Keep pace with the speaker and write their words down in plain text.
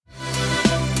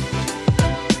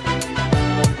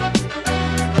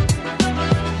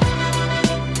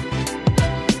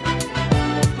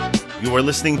You are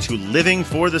listening to Living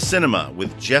for the Cinema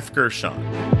with Jeff Gershon.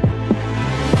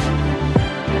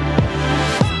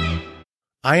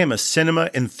 I am a cinema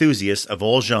enthusiast of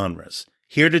all genres,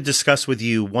 here to discuss with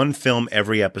you one film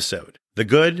every episode. The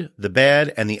good, the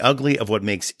bad, and the ugly of what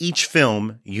makes each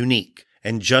film unique.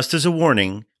 And just as a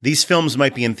warning, these films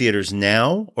might be in theaters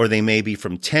now, or they may be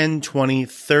from 10, 20,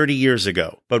 30 years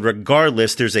ago. But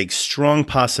regardless, there's a strong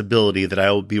possibility that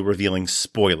I will be revealing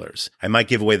spoilers. I might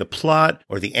give away the plot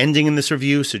or the ending in this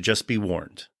review, so just be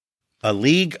warned. A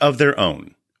League of Their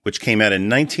Own, which came out in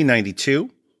 1992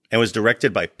 and was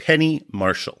directed by Penny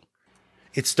Marshall.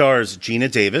 It stars Geena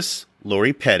Davis,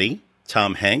 Lori Petty,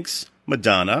 Tom Hanks,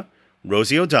 Madonna,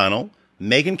 Rosie O'Donnell,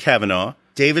 Megan Cavanagh,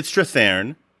 David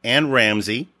Strathairn, Anne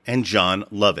Ramsey, and Jon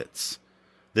Lovitz.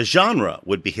 The genre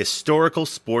would be historical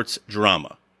sports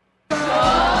drama. Who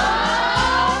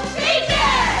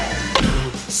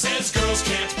says girls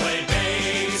can't play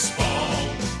baseball?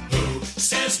 Who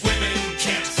says women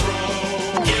can't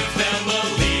throw? Give them a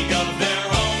league of their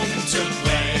own to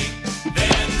play.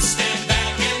 Then stand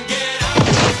back and get out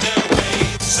of their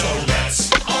way. So let's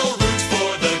all root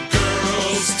for the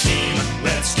girls' team.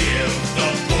 Let's give the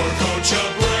poor coach a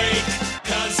break.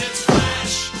 'Cause it's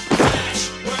Flash,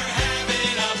 we're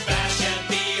having a bash at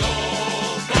the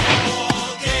old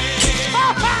ball game.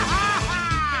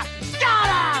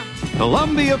 Got him!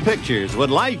 Columbia Pictures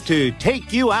would like to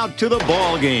take you out to the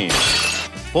ball game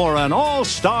for an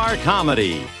all-star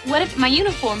comedy. What if my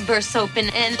uniform bursts open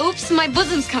and oops, my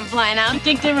bosoms come flying out? You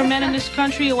think there are men in this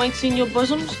country who ain't seen your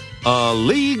bosoms? A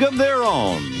League of Their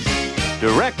Own.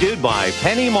 Directed by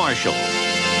Penny Marshall.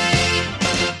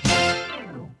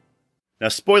 Now,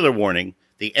 spoiler warning,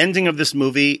 the ending of this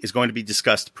movie is going to be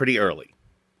discussed pretty early.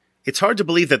 It's hard to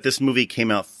believe that this movie came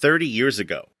out 30 years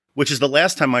ago, which is the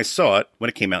last time I saw it when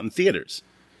it came out in theaters.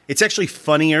 It's actually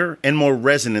funnier and more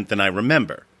resonant than I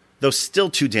remember, though still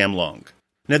too damn long.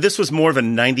 Now, this was more of a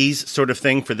 90s sort of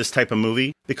thing for this type of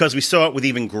movie, because we saw it with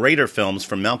even greater films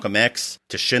from Malcolm X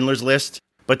to Schindler's List.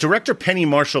 But director Penny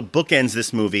Marshall bookends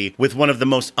this movie with one of the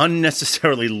most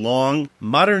unnecessarily long,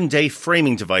 modern-day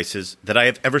framing devices that I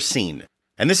have ever seen.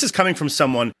 And this is coming from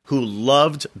someone who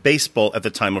loved baseball at the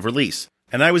time of release.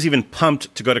 And I was even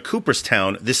pumped to go to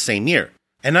Cooperstown this same year.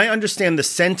 And I understand the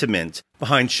sentiment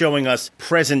behind showing us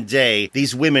present day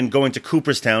these women going to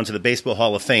Cooperstown to the Baseball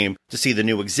Hall of Fame to see the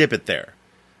new exhibit there.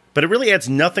 But it really adds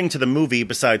nothing to the movie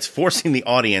besides forcing the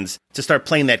audience to start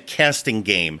playing that casting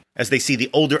game as they see the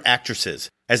older actresses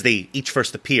as they each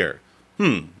first appear.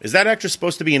 Is that actress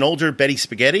supposed to be an older Betty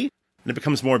Spaghetti? And it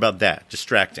becomes more about that,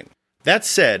 distracting. That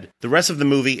said, the rest of the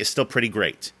movie is still pretty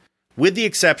great, with the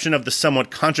exception of the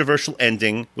somewhat controversial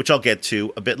ending, which I'll get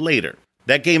to a bit later.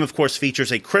 That game, of course,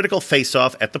 features a critical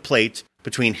face-off at the plate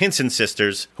between Henson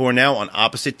sisters, who are now on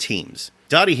opposite teams.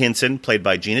 Dottie Hinson, played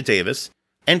by Geena Davis,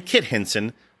 and Kit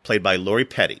Hinson, played by Lori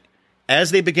Petty.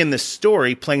 As they begin this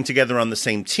story playing together on the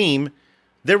same team,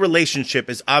 their relationship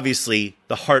is obviously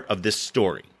the heart of this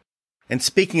story. And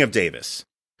speaking of Davis,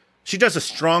 she does a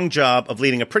strong job of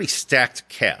leading a pretty stacked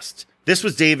cast. This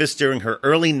was Davis during her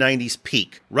early 90s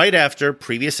peak, right after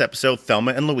previous episode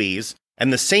Thelma and Louise,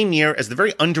 and the same year as the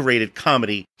very underrated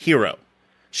comedy Hero.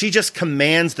 She just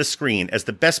commands the screen as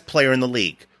the best player in the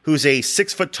league, who's a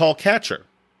 6-foot-tall catcher.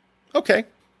 Okay,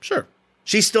 sure.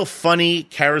 She's still funny,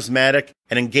 charismatic,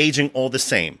 and engaging all the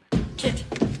same. Kit,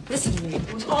 listen to me.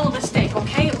 It was all a mistake,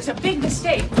 okay? It was a big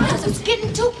mistake. I was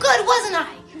getting too good, wasn't I?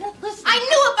 I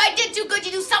knew if I did too good,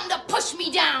 you'd do something to push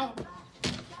me down.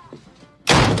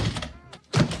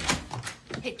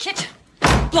 Hey, Kit,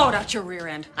 blow it out your rear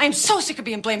end. I am so sick of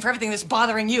being blamed for everything that's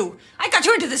bothering you. I got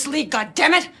you into this league,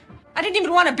 goddammit. I didn't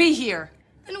even want to be here.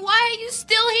 Then why are you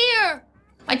still here?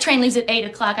 My train leaves at 8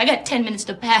 o'clock. I got 10 minutes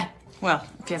to pack. Well,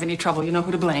 if you have any trouble, you know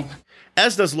who to blame.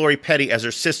 As does Lori Petty as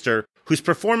her sister, whose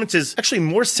performance is actually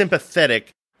more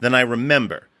sympathetic than I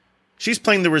remember. She's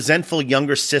playing the resentful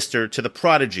younger sister to the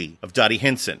prodigy of Dottie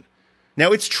Hinson.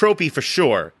 Now, it's tropey for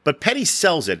sure, but Petty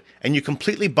sells it, and you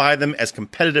completely buy them as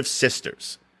competitive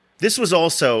sisters. This was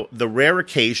also the rare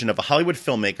occasion of a Hollywood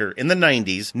filmmaker in the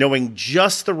 90s knowing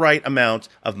just the right amount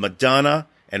of Madonna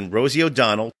and Rosie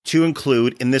O'Donnell to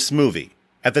include in this movie.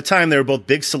 At the time, they were both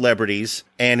big celebrities,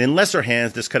 and in lesser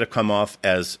hands, this could have come off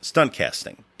as stunt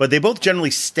casting. But they both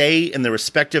generally stay in their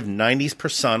respective 90s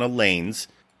persona lanes,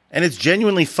 and it's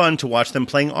genuinely fun to watch them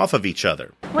playing off of each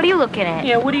other. What are you looking at?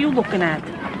 Yeah, what are you looking at?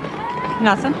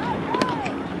 Nothing.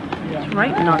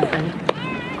 Right? Nothing.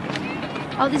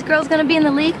 All these girls gonna be in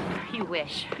the league? You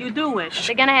wish. You do wish.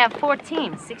 They're gonna have 4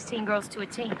 teams, 16 girls to a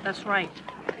team. That's right.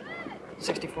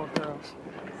 64 girls.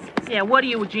 Yeah, what are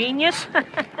you, a genius?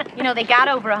 You know, they got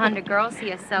over 100 girls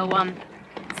here, so,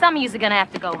 some of yous are gonna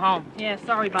have to go home. Yeah,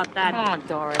 sorry about that. Come on,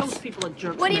 Doris. Those people are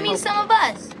jerks. What do you mean, some of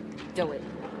us? Do it.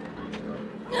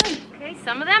 Okay,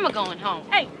 some of them are going home.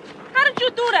 Hey, how did you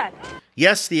do that?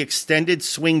 Yes, the extended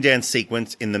swing dance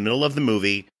sequence in the middle of the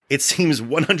movie, it seems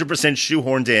 100%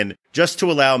 shoehorned in just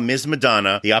to allow Ms.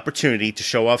 Madonna the opportunity to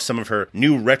show off some of her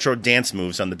new retro dance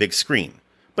moves on the big screen.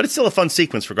 But it's still a fun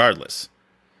sequence regardless.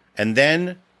 And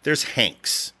then there's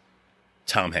Hanks.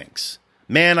 Tom Hanks.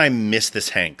 Man, I miss this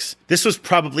Hanks. This was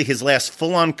probably his last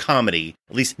full-on comedy,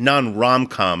 at least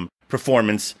non-rom-com,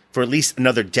 performance for at least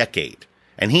another decade.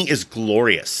 And he is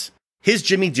glorious. His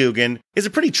Jimmy Dugan is a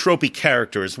pretty tropey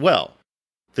character as well.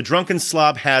 The drunken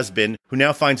slob has-been who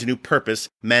now finds a new purpose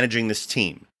managing this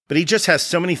team. But he just has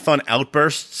so many fun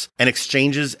outbursts and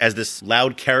exchanges as this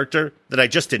loud character that I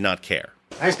just did not care.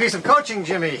 Nice piece of coaching,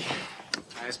 Jimmy.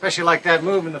 I especially like that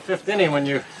move in the 5th inning when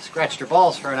you scratched your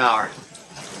balls for an hour.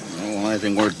 Well,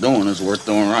 anything worth doing is worth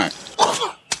doing right.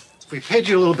 If we paid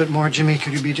you a little bit more, Jimmy,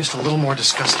 could you be just a little more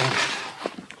disgusting?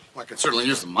 Well, I could certainly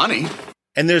use the money.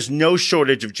 And there's no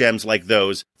shortage of gems like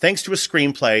those, thanks to a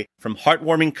screenplay from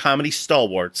heartwarming comedy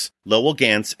stalwarts Lowell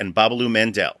Gantz and Babaloo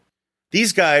Mandel.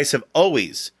 These guys have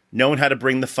always known how to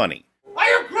bring the funny. Are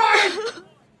you crying?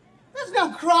 There's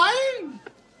no crying.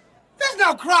 There's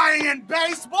no crying in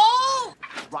baseball.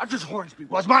 Rogers Hornsby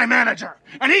was my manager,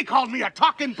 and he called me a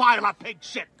talking pile of pig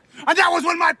shit. And that was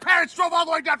when my parents drove all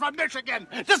the way down from Michigan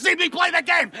to see me play the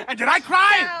game. And did I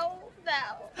cry?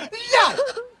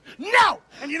 No!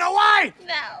 And you know why?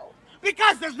 No.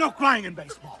 Because there's no crying in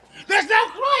baseball. There's no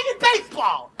crying in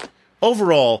baseball!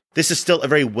 Overall, this is still a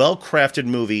very well-crafted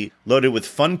movie loaded with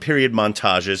fun period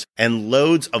montages and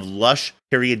loads of lush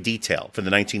period detail for the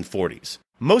 1940s.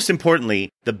 Most importantly,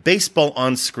 the baseball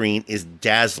on screen is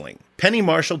dazzling. Penny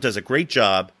Marshall does a great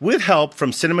job, with help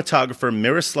from cinematographer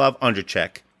Miroslav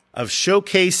Ondrzejczyk, of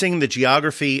showcasing the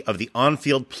geography of the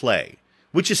on-field play,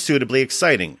 which is suitably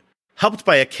exciting, helped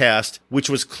by a cast which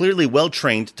was clearly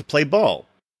well-trained to play ball.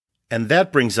 And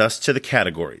that brings us to the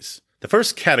categories. The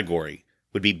first category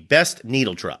would be Best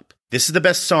Needle Drop. This is the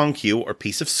best song cue or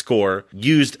piece of score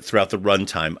used throughout the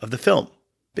runtime of the film,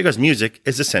 because music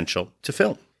is essential to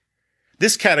film.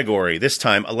 This category, this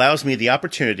time, allows me the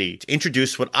opportunity to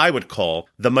introduce what I would call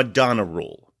the Madonna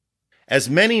rule. As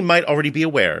many might already be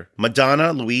aware,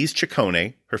 Madonna Louise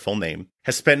Ciccone, her full name,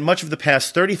 has spent much of the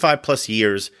past 35-plus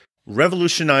years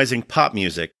revolutionizing pop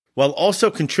music while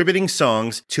also contributing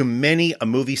songs to many a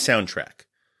movie soundtrack.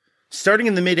 Starting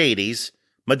in the mid-'80s,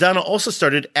 Madonna also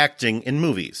started acting in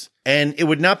movies, and it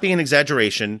would not be an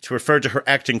exaggeration to refer to her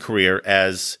acting career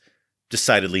as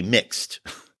decidedly mixed.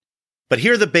 But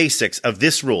here are the basics of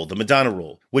this rule, the Madonna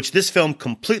rule, which this film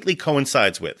completely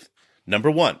coincides with.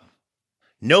 Number 1.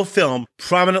 No film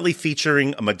prominently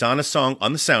featuring a Madonna song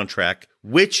on the soundtrack,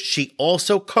 which she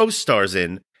also co-stars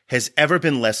in, has ever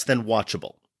been less than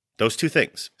watchable. Those two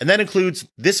things. And that includes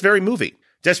this very movie,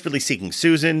 Desperately Seeking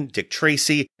Susan, Dick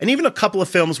Tracy, and even a couple of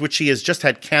films which she has just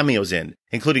had cameos in,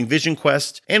 including Vision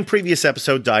Quest and previous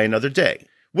episode Die Another Day,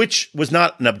 which was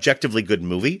not an objectively good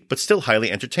movie, but still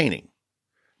highly entertaining.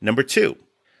 Number 2.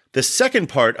 The second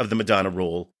part of the Madonna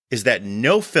rule is that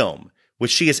no film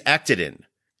which she has acted in,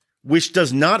 which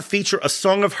does not feature a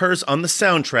song of hers on the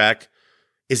soundtrack,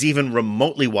 is even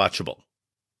remotely watchable.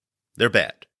 They're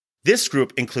bad. This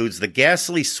group includes the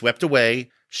ghastly Swept Away,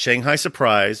 Shanghai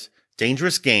Surprise,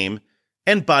 Dangerous Game,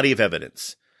 and Body of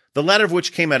Evidence, the latter of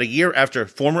which came out a year after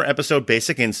former episode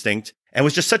Basic Instinct, and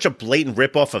was just such a blatant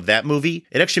ripoff of that movie,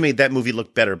 it actually made that movie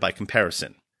look better by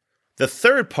comparison. The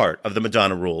third part of the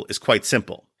Madonna rule is quite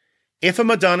simple. If a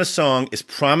Madonna song is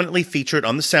prominently featured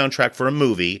on the soundtrack for a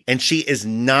movie, and she is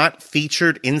not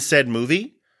featured in said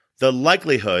movie, the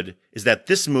likelihood is that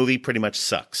this movie pretty much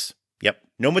sucks. Yep,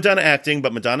 no Madonna acting,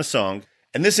 but Madonna song,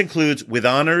 and this includes With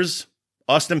Honors,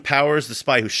 Austin Powers, The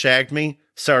Spy Who Shagged Me,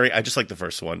 sorry, I just like the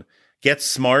first one, Get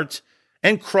Smart,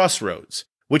 and Crossroads,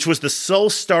 which was the sole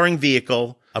starring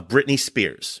vehicle of Britney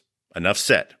Spears. Enough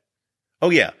said. Oh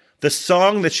yeah, the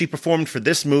song that she performed for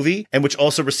this movie, and which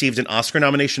also received an Oscar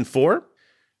nomination for,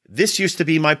 This Used to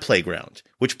Be My Playground,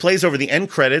 which plays over the end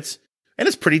credits, and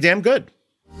it's pretty damn good.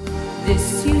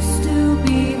 This used to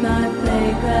be my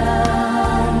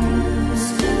playground.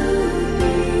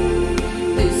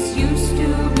 This used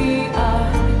to be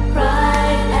our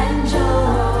pride and joy.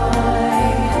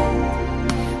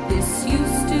 This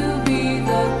used to be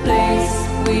the place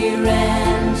we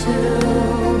ran to.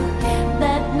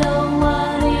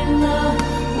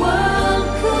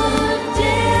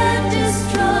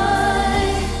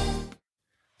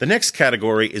 The next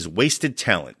category is Wasted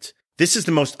Talent. This is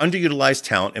the most underutilized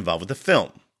talent involved with the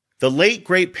film. The late,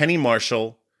 great Penny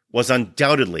Marshall was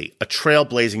undoubtedly a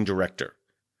trailblazing director.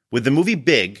 With the movie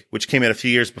Big, which came out a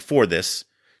few years before this,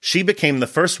 she became the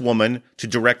first woman to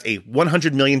direct a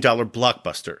 $100 million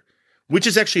blockbuster, which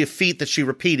is actually a feat that she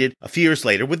repeated a few years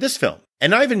later with this film.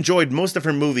 And I've enjoyed most of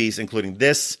her movies, including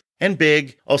this and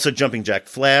Big, also Jumping Jack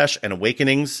Flash and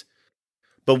Awakenings.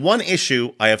 But one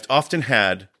issue I have often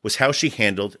had was how she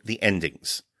handled the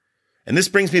endings. And this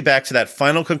brings me back to that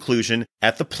final conclusion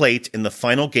at the plate in the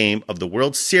final game of the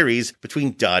World Series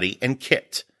between Dottie and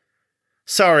Kit.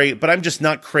 Sorry, but I'm just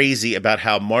not crazy about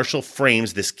how Marshall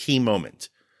frames this key moment.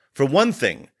 For one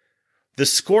thing, the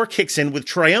score kicks in with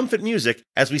triumphant music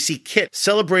as we see Kit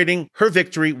celebrating her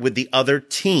victory with the other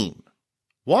team.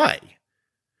 Why?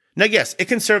 Now, yes, it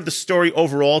can serve the story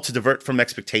overall to divert from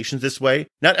expectations this way.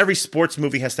 Not every sports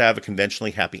movie has to have a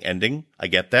conventionally happy ending. I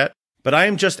get that. But I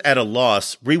am just at a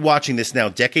loss, rewatching this now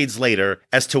decades later,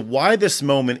 as to why this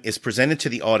moment is presented to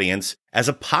the audience as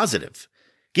a positive,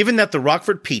 given that the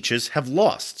Rockford Peaches have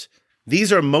lost.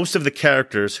 These are most of the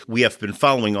characters we have been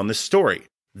following on this story.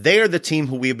 They are the team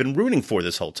who we have been rooting for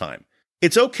this whole time.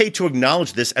 It's okay to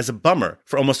acknowledge this as a bummer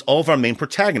for almost all of our main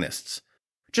protagonists.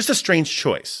 Just a strange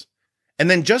choice. And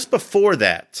then just before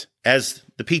that, as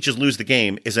the Peaches lose the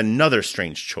game, is another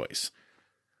strange choice.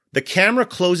 The camera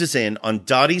closes in on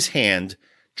Dottie's hand,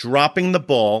 dropping the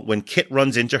ball when Kit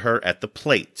runs into her at the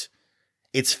plate.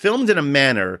 It's filmed in a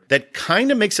manner that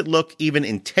kind of makes it look even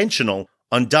intentional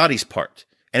on Dottie's part,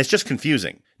 and it's just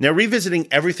confusing. Now, revisiting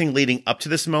everything leading up to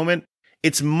this moment,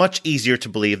 it's much easier to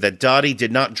believe that Dottie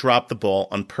did not drop the ball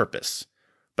on purpose.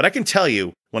 But I can tell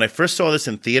you, when I first saw this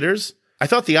in theaters, I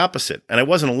thought the opposite, and I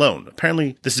wasn't alone.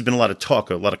 Apparently, this has been a lot of talk,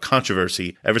 a lot of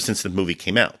controversy ever since the movie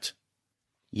came out.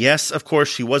 Yes, of course,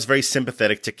 she was very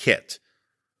sympathetic to Kit.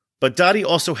 But Dottie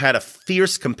also had a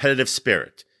fierce competitive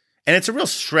spirit. And it's a real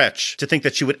stretch to think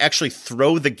that she would actually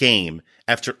throw the game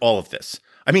after all of this.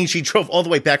 I mean, she drove all the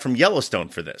way back from Yellowstone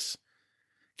for this.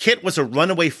 Kit was a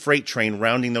runaway freight train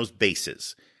rounding those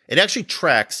bases. It actually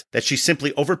tracks that she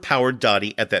simply overpowered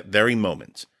Dottie at that very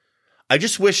moment. I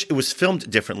just wish it was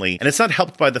filmed differently, and it's not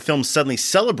helped by the film suddenly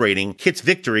celebrating Kit's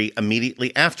victory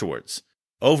immediately afterwards.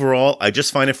 Overall, I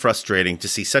just find it frustrating to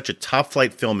see such a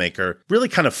top-flight filmmaker really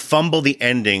kind of fumble the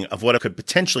ending of what could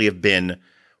potentially have been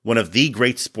one of the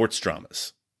great sports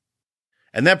dramas.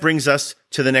 And that brings us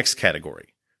to the next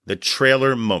category, the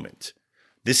trailer moment.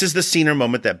 This is the scene or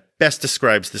moment that best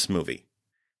describes this movie.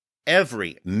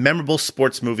 Every memorable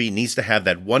sports movie needs to have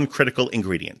that one critical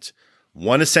ingredient,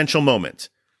 one essential moment,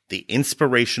 the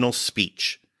inspirational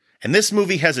speech. And this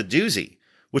movie has a doozy,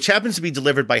 which happens to be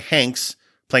delivered by Hanks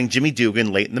playing Jimmy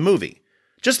Dugan late in the movie,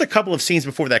 just a couple of scenes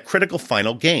before that critical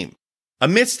final game.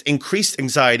 Amidst increased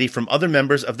anxiety from other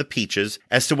members of the Peaches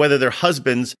as to whether their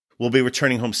husbands will be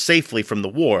returning home safely from the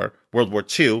war, World War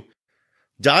II,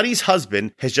 Dottie's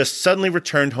husband has just suddenly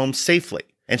returned home safely,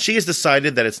 and she has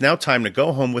decided that it's now time to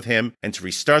go home with him and to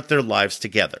restart their lives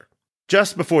together,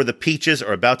 just before the Peaches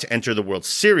are about to enter the World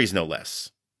Series, no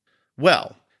less.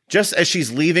 Well, just as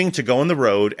she's leaving to go on the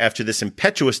road after this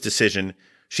impetuous decision,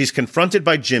 she's confronted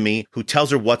by Jimmy, who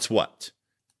tells her what's what.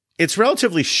 It's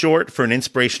relatively short for an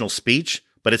inspirational speech,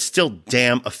 but it's still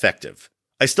damn effective.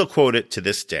 I still quote it to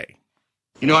this day.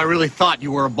 You know, I really thought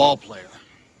you were a ball player.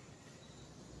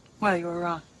 Well, you were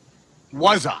wrong.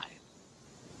 Was I?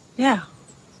 Yeah.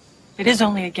 It is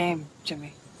only a game,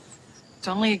 Jimmy. It's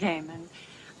only a game,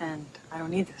 and I don't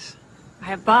need this. I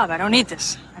have Bob. I don't need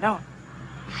this. I don't.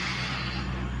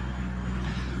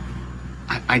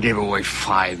 I gave away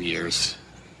 5 years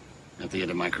at the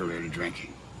end of my career to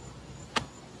drinking.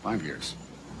 5 years.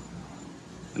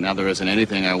 And now there isn't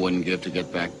anything I wouldn't give to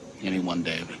get back anyone,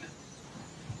 David.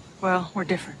 Well, we're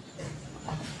different.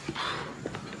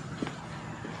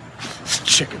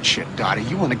 Chicken shit, Dottie.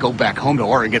 You want to go back home to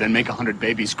Oregon and make 100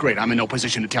 babies? Great. I'm in no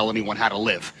position to tell anyone how to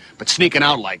live. But sneaking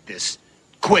out like this,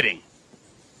 quitting,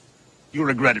 you'll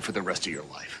regret it for the rest of your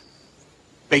life.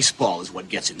 Baseball is what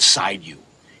gets inside you.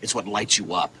 It's what lights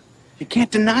you up. You can't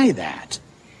deny that.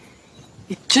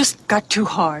 It just got too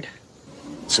hard.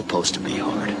 It's supposed to be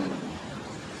hard.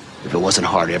 If it wasn't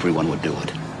hard, everyone would do it.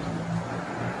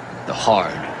 The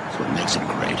hard is what makes it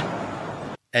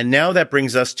great. And now that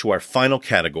brings us to our final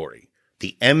category,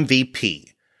 the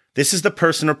MVP. This is the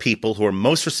person or people who are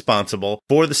most responsible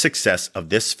for the success of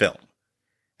this film.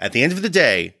 At the end of the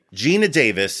day, Geena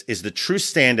Davis is the true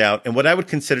standout in what I would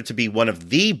consider to be one of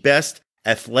the best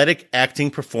athletic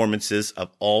acting performances of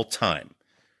all time.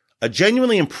 A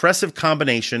genuinely impressive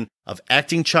combination of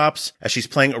acting chops as she's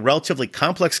playing a relatively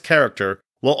complex character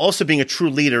while also being a true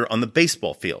leader on the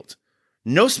baseball field.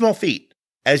 No small feat,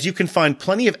 as you can find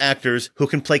plenty of actors who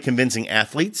can play convincing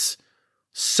athletes,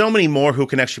 so many more who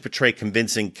can actually portray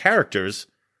convincing characters,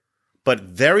 but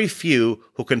very few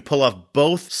who can pull off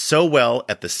both so well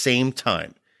at the same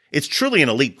time. It's truly an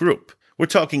elite group. We're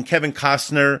talking Kevin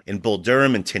Costner in Bull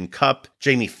Durham and Tin Cup,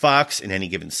 Jamie Foxx in Any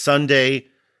Given Sunday,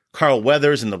 Carl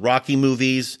Weathers in the Rocky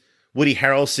movies, Woody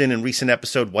Harrelson in recent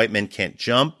episode White Men Can't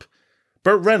Jump,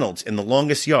 Burt Reynolds in The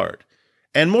Longest Yard,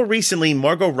 and more recently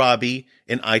Margot Robbie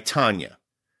in I, Tonya.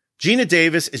 Geena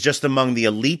Davis is just among the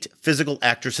elite physical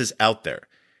actresses out there,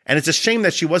 and it's a shame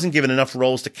that she wasn't given enough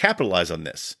roles to capitalize on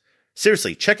this.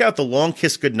 Seriously, check out The Long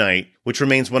Kiss Goodnight, which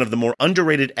remains one of the more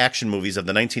underrated action movies of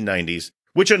the 1990s,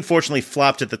 which unfortunately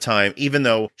flopped at the time, even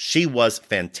though she was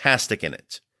fantastic in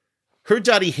it. Her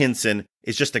Dottie Hinson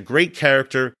is just a great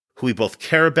character who we both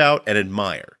care about and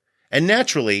admire. And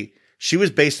naturally, she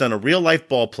was based on a real-life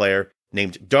ball player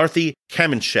named Dorothy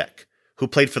Kamenchek, who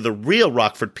played for the real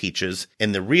Rockford Peaches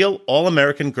in the real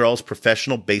All-American Girls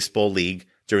Professional Baseball League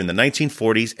during the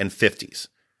 1940s and 50s.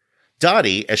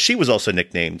 Dottie, as she was also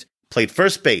nicknamed, played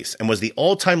first base and was the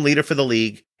all-time leader for the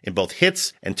league in both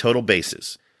hits and total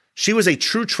bases. She was a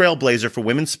true trailblazer for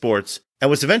women's sports and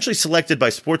was eventually selected by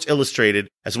Sports Illustrated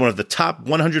as one of the top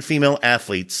 100 female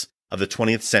athletes of the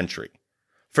 20th century.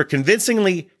 For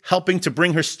convincingly helping to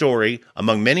bring her story,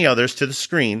 among many others, to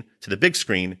the big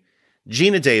screen,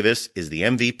 Geena Davis is the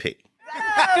MVP.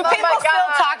 Do people still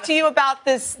talk to you about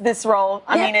this role?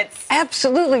 I mean, it's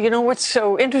absolutely. You know what's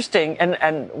so interesting,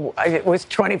 and it was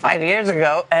 25 years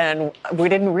ago, and we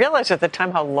didn't realize at the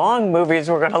time how long movies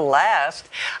were going to last.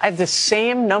 I have the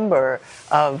same number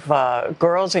of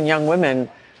girls and young women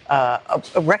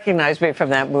recognize me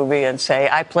from that movie and say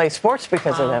I play sports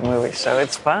because of that movie. So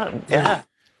it's fun. Yeah.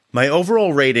 My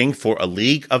overall rating for A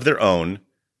League of Their Own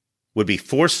would be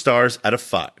 4 stars out of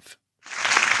 5.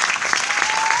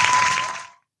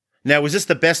 Now, was this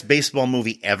the best baseball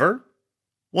movie ever?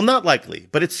 Well, not likely,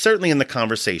 but it's certainly in the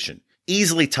conversation.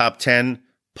 Easily top 10,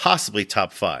 possibly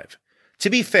top 5. To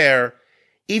be fair,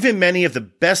 even many of the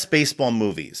best baseball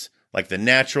movies, like The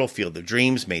Natural, Field of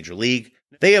Dreams, Major League,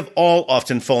 they have all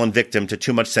often fallen victim to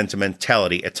too much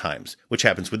sentimentality at times, which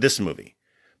happens with this movie.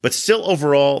 But still,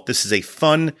 overall, this is a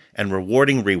fun and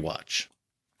rewarding rewatch.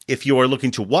 If you are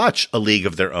looking to watch A League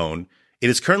of Their Own,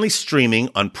 it is currently streaming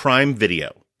on Prime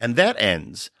Video. And that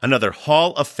ends another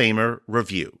Hall of Famer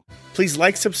review. Please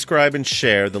like, subscribe, and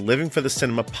share the Living for the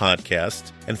Cinema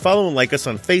podcast, and follow and like us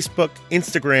on Facebook,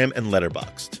 Instagram, and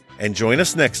Letterboxd. And join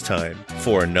us next time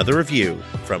for another review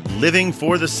from Living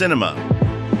for the Cinema.